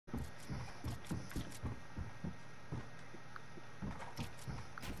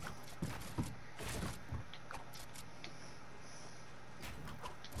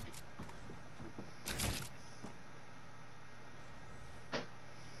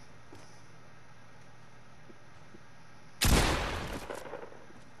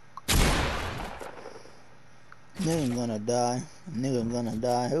Nigga gonna die. Nigga gonna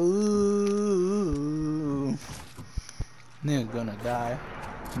die. Ooh. Nigga gonna die.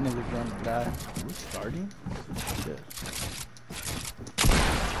 Nigga gonna die. Are we starting? Shit.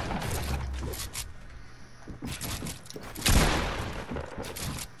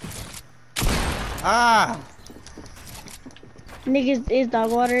 Ah! Niggas is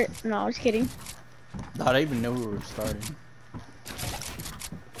dog water. No, I was kidding. Thought I even knew we were starting.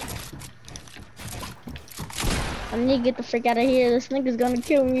 I need to get the frick out of here. This nigga's gonna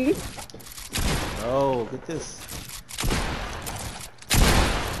kill me. Oh, get this.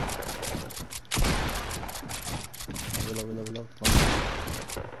 Reload.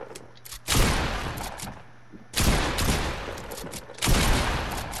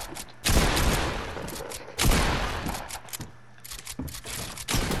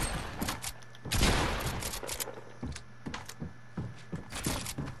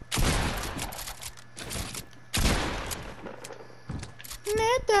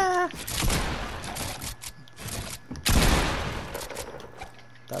 Neta.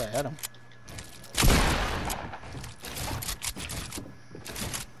 Thought I had him.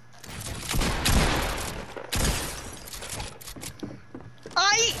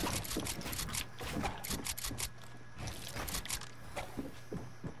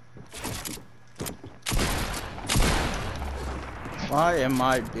 Why am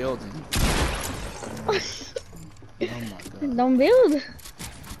I building? Oh my god. Don't build.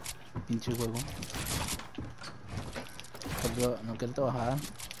 Pinche juego. No quiero trabajar.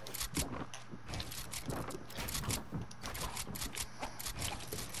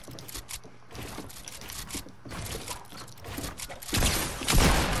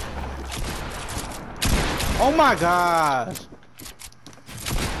 Oh my gosh.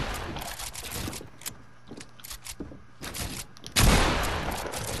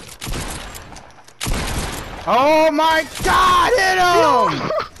 Oh my god, hit him!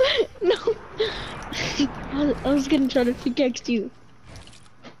 No. I was gonna try to pickaxe you.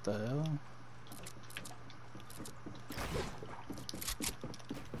 What the hell?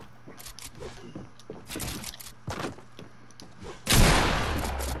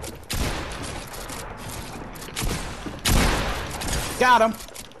 Got him!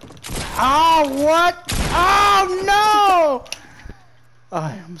 Oh, what? Oh no!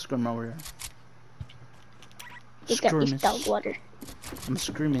 I'm screaming over here. You got this dog water. I'm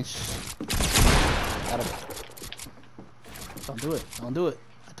screaming. Got him. Don't do it. Don't do it.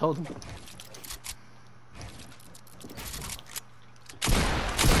 I told him.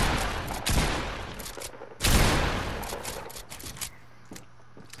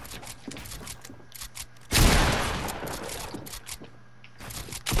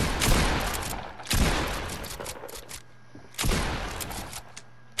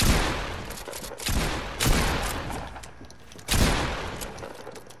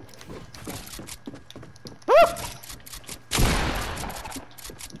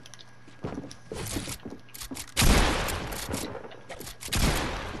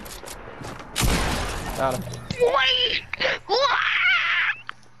 Got him.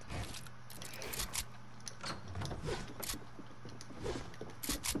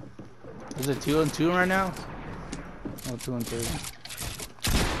 Is it 2 and 2 right now? Oh, 2 and 3.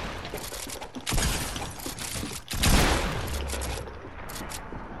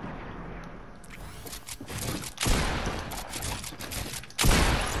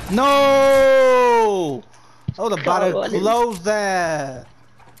 No! I was about to close that.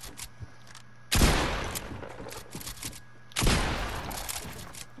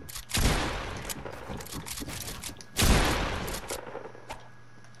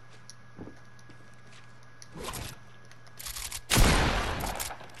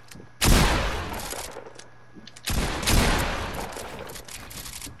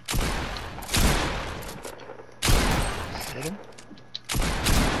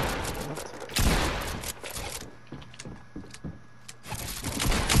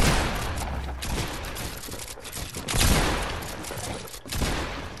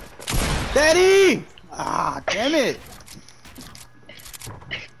 Daddy! Ah, damn it!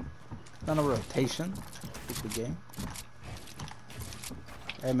 Not a rotation. Stupid game.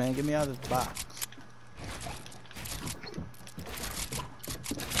 Hey man, get me out of this box.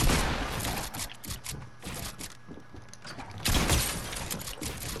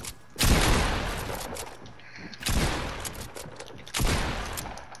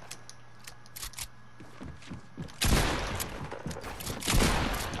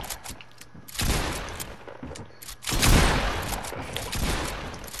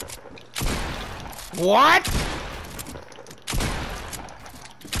 What?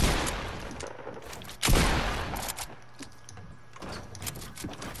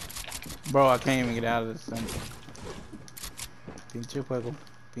 Bro, I can't even get out of this thing. Pinche juego.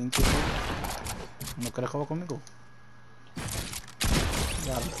 Pinche juego. No quieres jugar conmigo.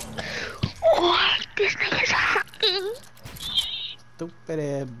 Got him. Oh, this nigga's hacking. Stupid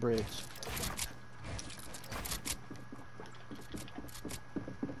ass bridge.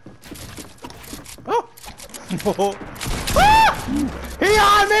 Oh! Ah! He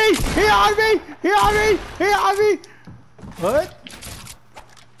on me! He on me! He on me! He on me! What?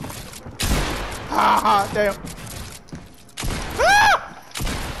 Ah, damn. Ah!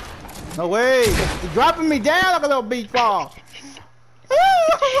 No way! He's dropping me down like a little beach ball.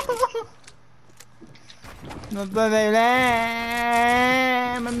 No te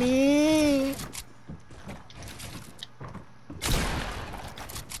mami.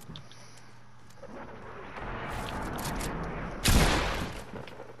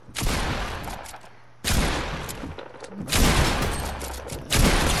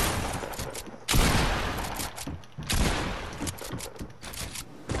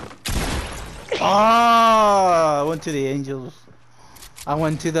 Oh, I went to the Angels. I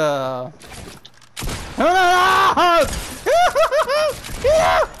went to the.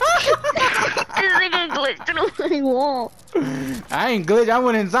 This nigga glitched through my wall. I ain't glitch. I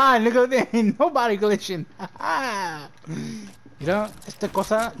went inside, nigga. There ain't nobody glitching. Mira, esta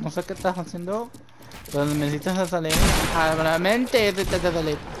cosa, no sé qué estás haciendo. Pero necesitas salir. Realmente necesitas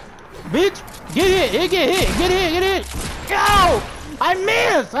salir. Bitch, get hit, get hit, get hit, get hit. Go! I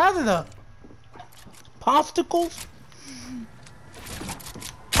missed. How did the posticles?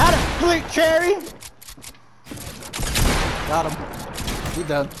 How to flick cherry? Got him. He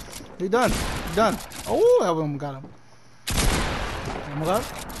done. He done. He done. Oh, that one got him. Oh my god.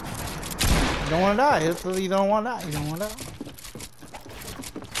 You don't want to die. You don't want to die. You don't want to die.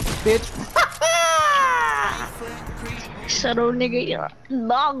 Bitch. Shuttle nigga, you're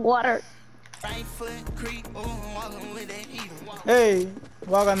dog water. Hey,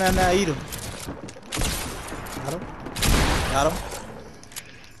 walk on that now, eat him. Got him. Got him.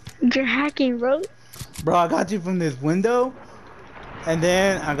 You're hacking, bro. Bro, I got you from this window, and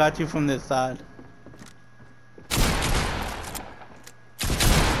then I got you from this side.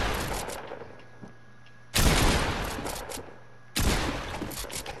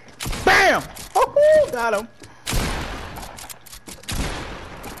 Bam! Oh, got him.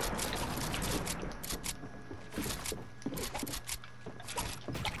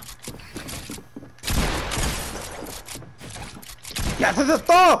 ¡Ya se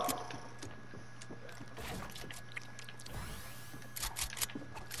asustó!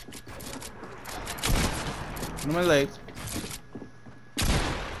 No my legs.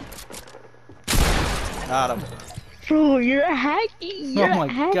 Got him. Bro, you're hacking. You're Oh my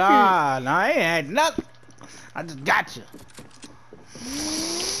hacker. god, I ain't had nothing. I just got you.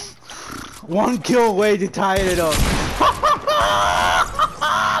 One kill away to tie it up.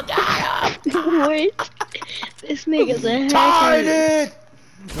 Got him. Wait. This nigga's a hacker. Tied it!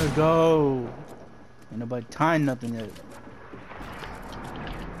 Let's go. Ain't nobody tying nothing yet.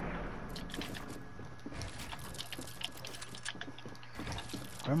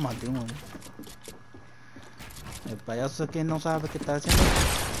 What am I doing? El payaso que no sabe qué está haciendo.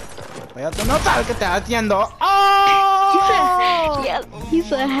 El payaso no sabe qué está haciendo. ¡Oh!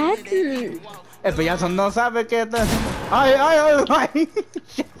 He's a hacker. El payaso no sabe qué está haciendo. Ay, ay, ay, ay.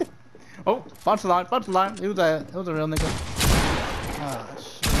 Oh, punchline, punchline. He was a real nigga. Ah,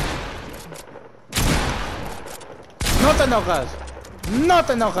 shit. No te enojas. No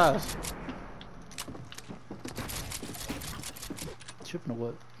te enojas. Tripping or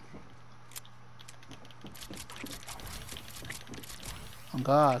what? Oh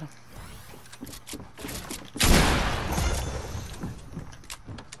God.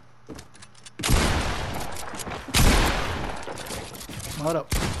 What the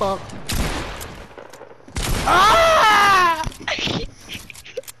fuck? Ah!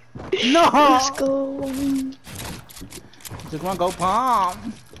 No! Let's go. Just wanna go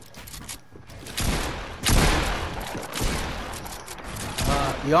palm.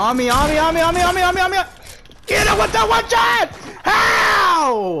 You on me, on me, on me, on me, on me, on me, on me! Get it with the one shot!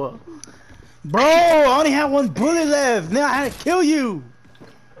 How? Bro, I only had one bullet left. Now I had to kill you.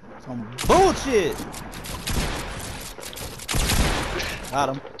 Some bullshit. Got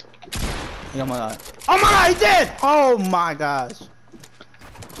him. Oh my god. Oh my god, he dead! Oh my gosh.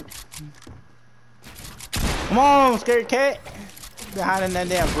 Come on, scared cat. Behind in that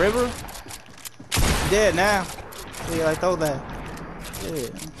damn river. Dead now. See, like throw that. Yeah.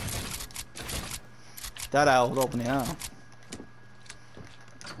 That eye was opening out.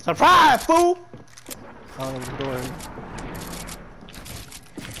 Surprise, fool! Oh, the door.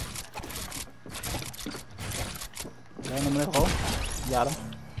 Got him in the hole. Got him.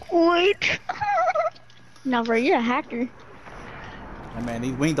 Wait. Now, bro, you're a hacker. Hey man,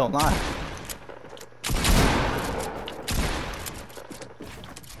 these wings don't lie.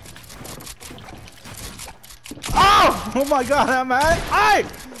 Oh! Oh my god, man! Hey!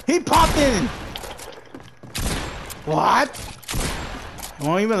 He popped in! What? He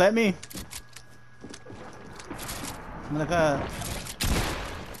won't even let me. I'm gonna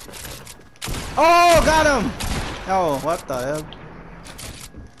Oh, got him! Oh, what the hell?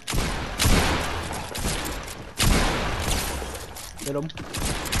 Hit him.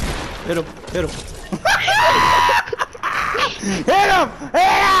 Hit him. Hit him. Hit him!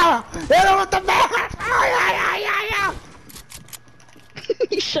 Hit him! Hit him with the bat!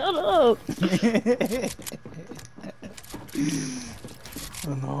 Shut up.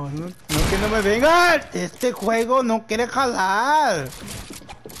 No, no que no me vengan. Este juego no quiere jalar.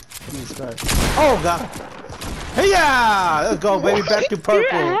 Oh god. Hey, yeah! Let's go, baby. Back to purple. You're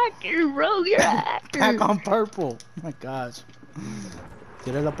a hacker, bro. You're a hacker. Back on purple. Oh my gosh.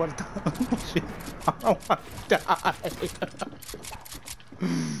 Cierra la puerta. Shit. I don't want to die.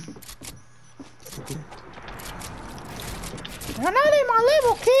 You're not in my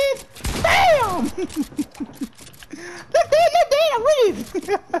level, kid. Bam! You're dead, leave.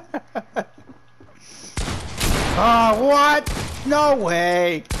 Oh, what? No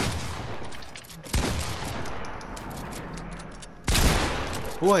way.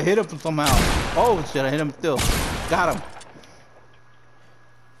 Oh, I hit him somehow. Oh shit, I hit him still. Got him.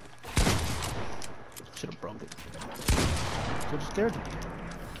 Should have broke it. Should have scared him.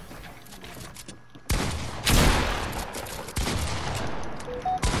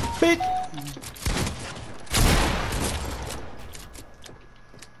 Bitch!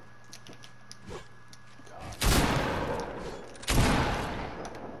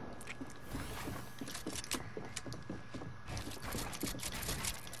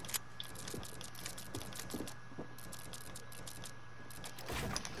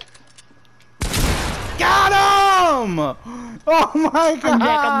 Got him! Oh my god!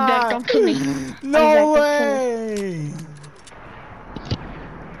 I'm dead, don't kill me. No way!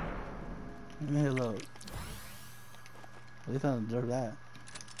 Let me look. At least I don't deserve that.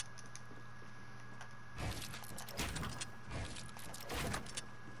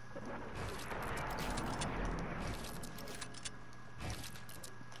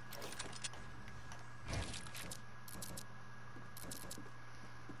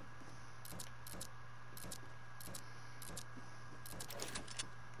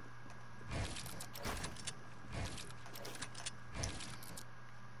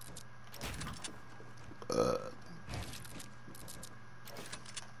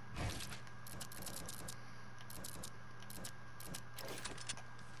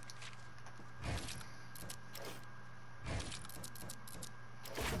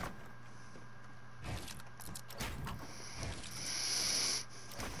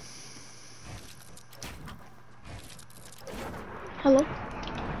 Hello?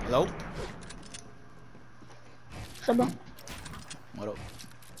 Hello? What's up, bro? What up?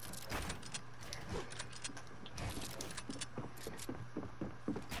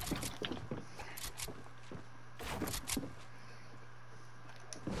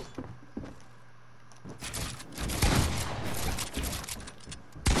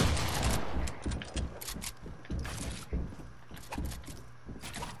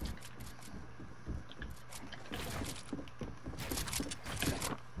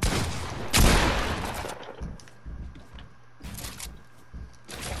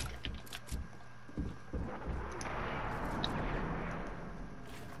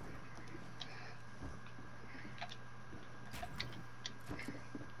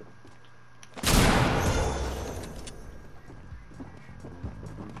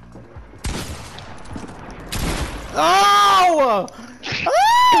 Oh!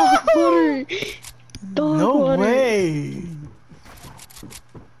 Dog water. Dog No water. way!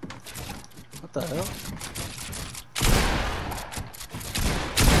 What the hell?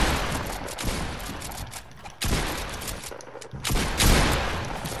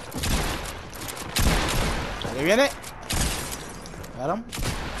 Ahí viene. Got him.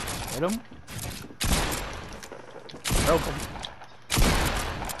 Hit him. Broke him.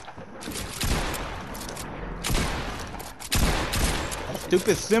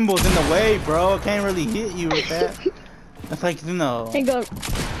 Stupid symbols in the way, bro. I can't really hit you with that. That's like, you know. Hang on.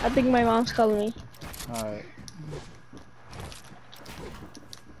 I think my mom's calling me. Alright.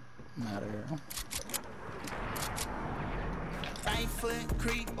 I'm out of here.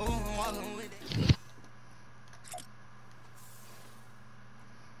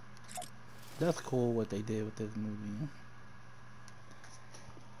 That's cool what they did with this movie.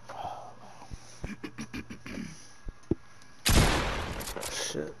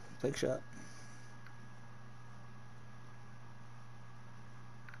 Fake shot.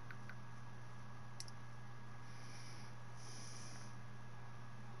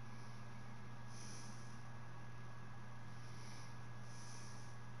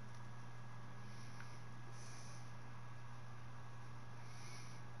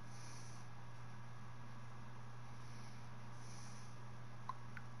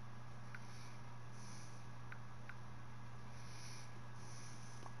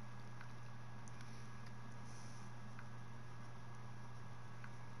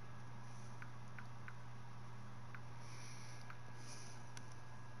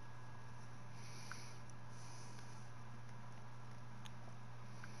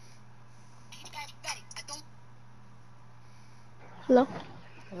 Hello?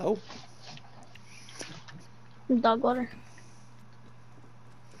 Hello? Dog water.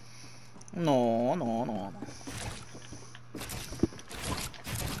 No, no, no.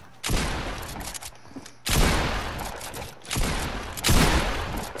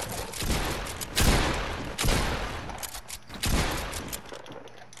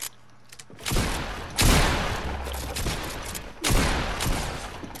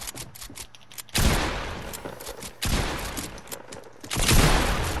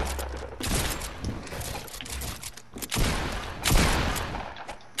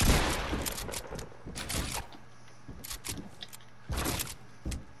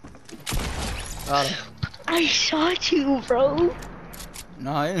 Got him. I shot you, bro.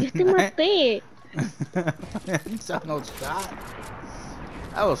 No, I Este didn't. maté. You saw no shot.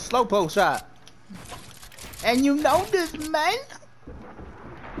 That was slow poke shot. And you know this, man?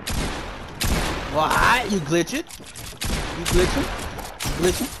 What? You glitching? You glitching?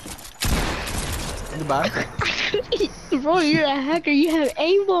 You glitching? Goodbye. Bro, you're a hacker. You have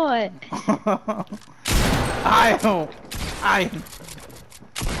aimbot. I don't.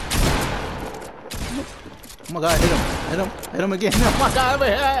 Oh my god, hit him. Hit him again. Oh my god, I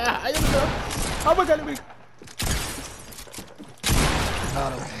hit him. Oh my god, let me.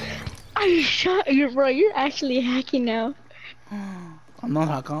 Got him. I shot you, bro. You're actually hacking now. I'm not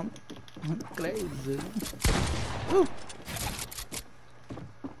hacking. I'm crazy. Woo.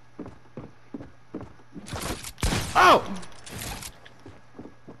 Oh!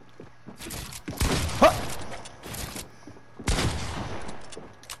 Huh.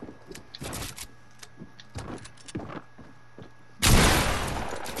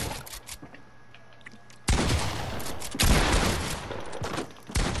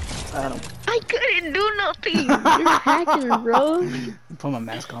 I couldn't do nothing. You're hacking, bro. Put my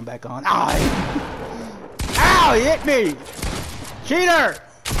mask on back on. Ow! Ow! He hit me! Cheater!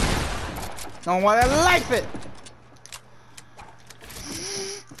 Don't want to life it!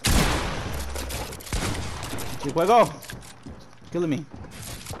 Chihuahua! Killing me.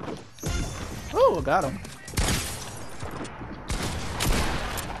 Oh, got him.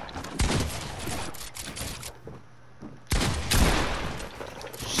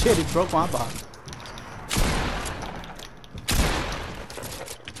 Shit, he broke my box.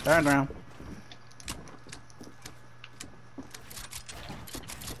 Turn around.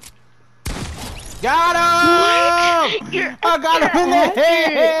 Got him! What? I got him in the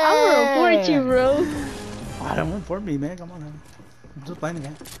head! I'm gonna report you, bro. I don't report me, man. Come on, man. I'm just playing the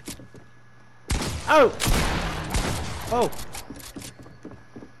game. Oh! Oh!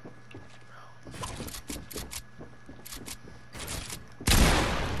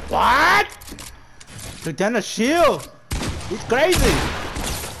 What? Lieutenant Shield! He's crazy!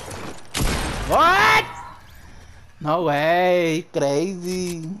 What? No way! He's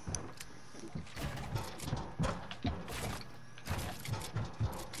crazy!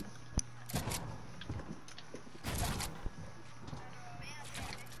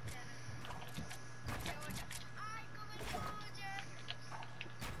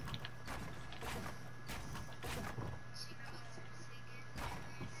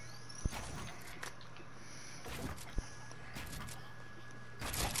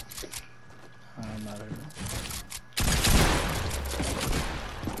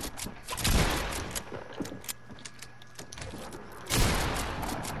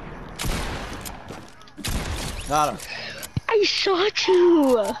 Got him. I shot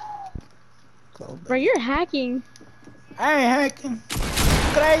you. Close Bro, you're hacking. I ain't hacking.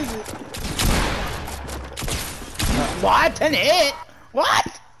 Crazy. What? 10 hit?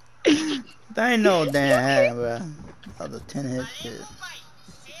 What? There ain't no damn hack, bro. How the 10 hit shit.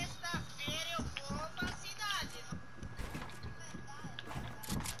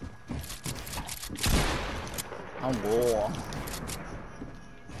 I'm war.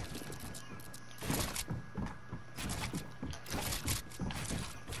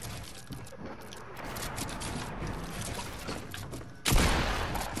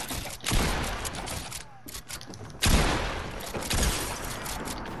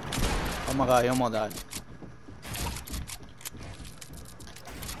 Oh my god, he almost died.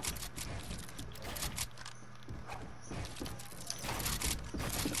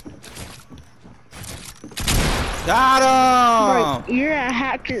 Got him! Bro, you're a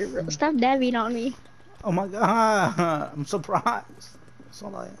hacker, bro. Stop dabbing on me. Oh my god, I'm surprised. So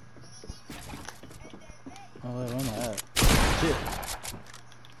like, oh wait, where am I at? Shit.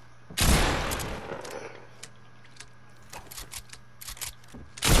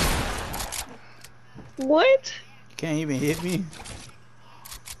 What? You can't even hit me.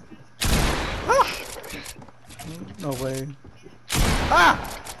 Ah! No way. Ah!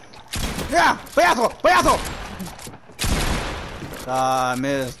 Yeah! Pedazo! Pedazo! Ah, I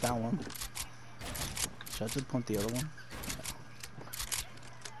missed that one. Should I just punt the other one?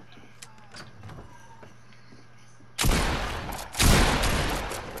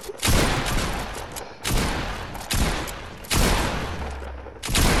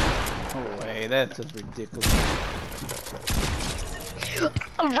 No way, that's just ridiculous.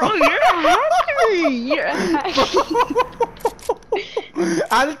 Bro, you're a hacker! You're a hacker!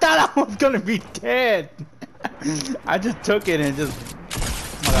 I thought I was gonna be dead. I just took it and just. Oh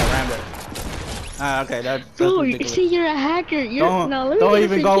my god, rammed it. Ah, okay, that's Bro, you ridiculous. see, you're a hacker. You're Don't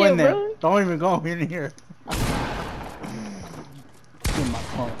even go in there. Bro. Don't even go in here. Give my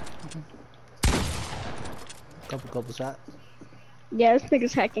phone. Couple shots. Yeah, this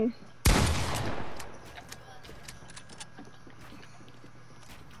nigga's hacking.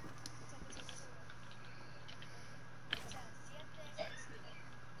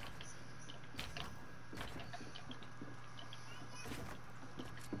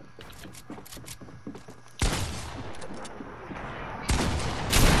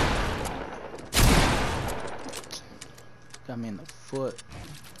 Got me in the foot.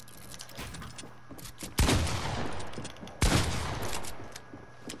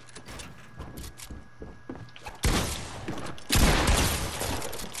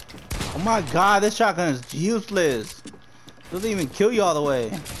 Oh my god, this shotgun is useless. Doesn't even kill you all the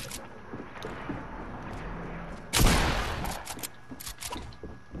way.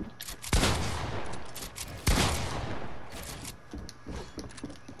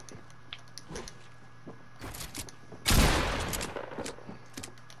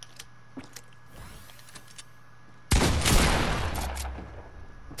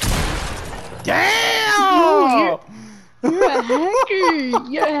 Damn! You're a hacker.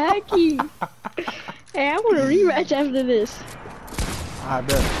 You're hacking. Hey, I want a rematch after this. I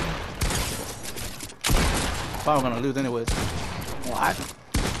bet. Probably gonna lose anyways. What?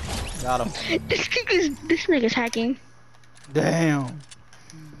 Got him. This nigga's hacking. Damn.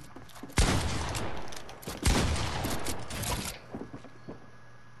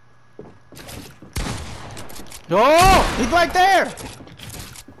 Oh, he's right there.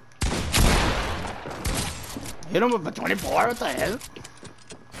 Hit him with a 24. What the hell?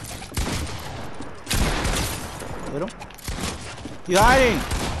 Hit him. He's hiding.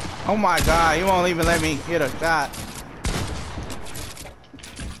 Oh my god, he won't even let me hit a shot.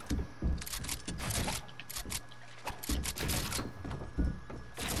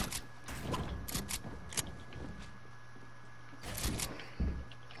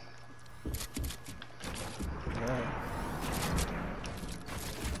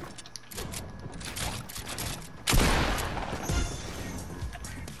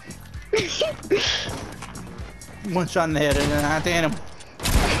 One shot in the head and then I have to hit him.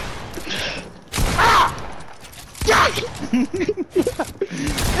 Ah! Yeah!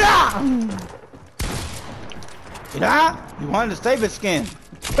 Yeah! You wanted to save his skin.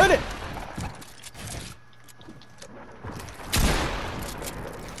 Put it!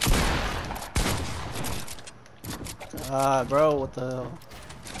 Bro, what the hell?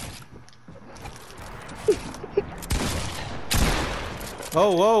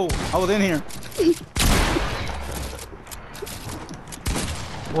 Oh, whoa! I was in here.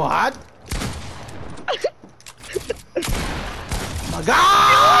 What? My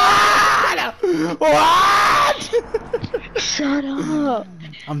God! What? Shut up.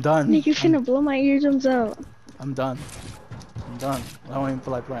 I'm done. Nigga, you finna blow my eardrums out. I'm done. I'm done. I don't even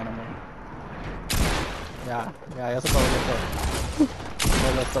feel like playing anymore. Yeah, let's go.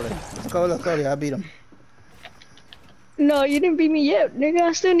 Let's go. I beat him. No, you didn't beat me yet, nigga.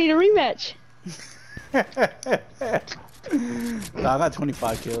 I still need a rematch. No, I got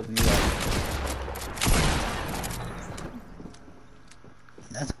 25 kills. And you got...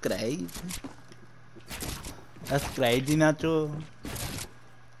 That's crazy. That's crazy, Nacho.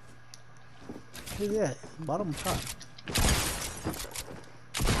 Who's that? Bottom top.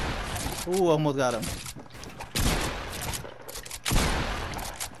 Ooh, almost got him.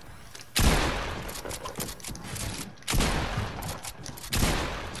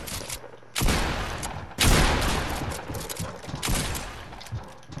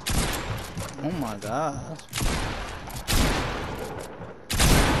 my gosh.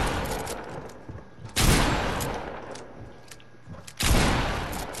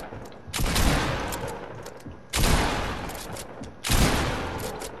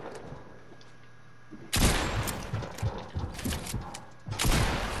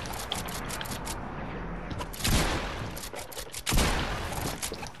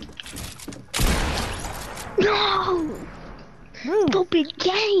 No! Woo. Stupid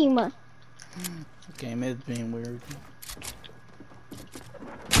game! The game is being weird.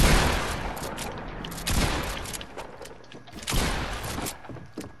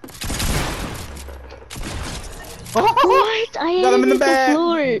 What? I Got him in the edited the back.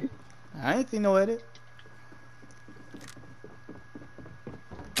 floor. I ain't seen no edit.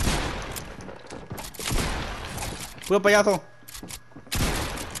 Cuidado, payaso.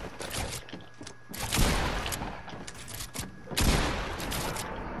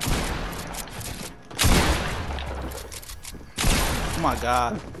 Oh my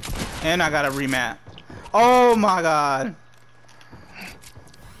god. And I got a rematch. Oh my god.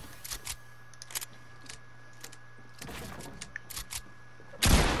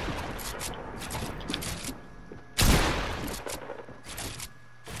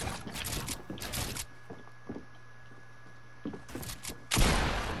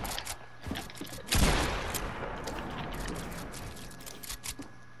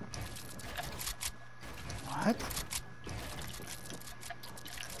 What?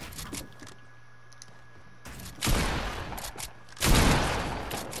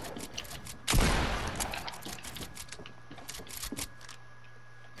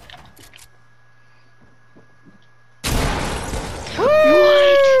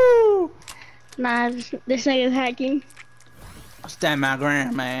 What? Nah, this nigga's hacking. Stand my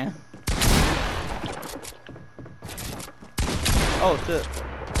ground, man. Oh shit.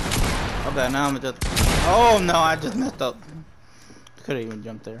 Okay, now I'm just. Oh no, I just messed up. Could've even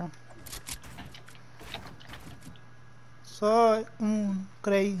jumped there. Soy un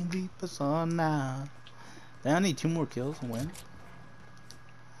crazy persona. Then I need 2 more kills and win.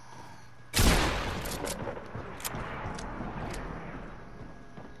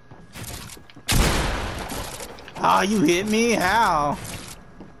 Oh, you hit me? How?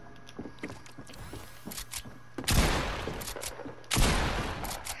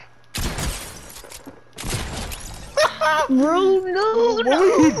 Bro, no, What no.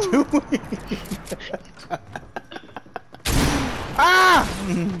 are you doing? Ah!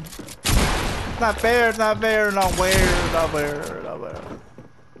 It's not fair, it's not fair, not fair, not fair, not fair.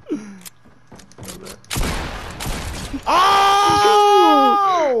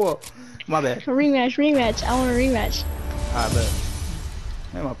 Oh! My bad. Rematch, rematch. I want a rematch. I bet.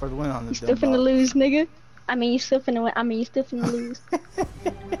 Man, my first win on You this. still finna lose, nigga. I mean, you still finna win. I mean, you still finna lose.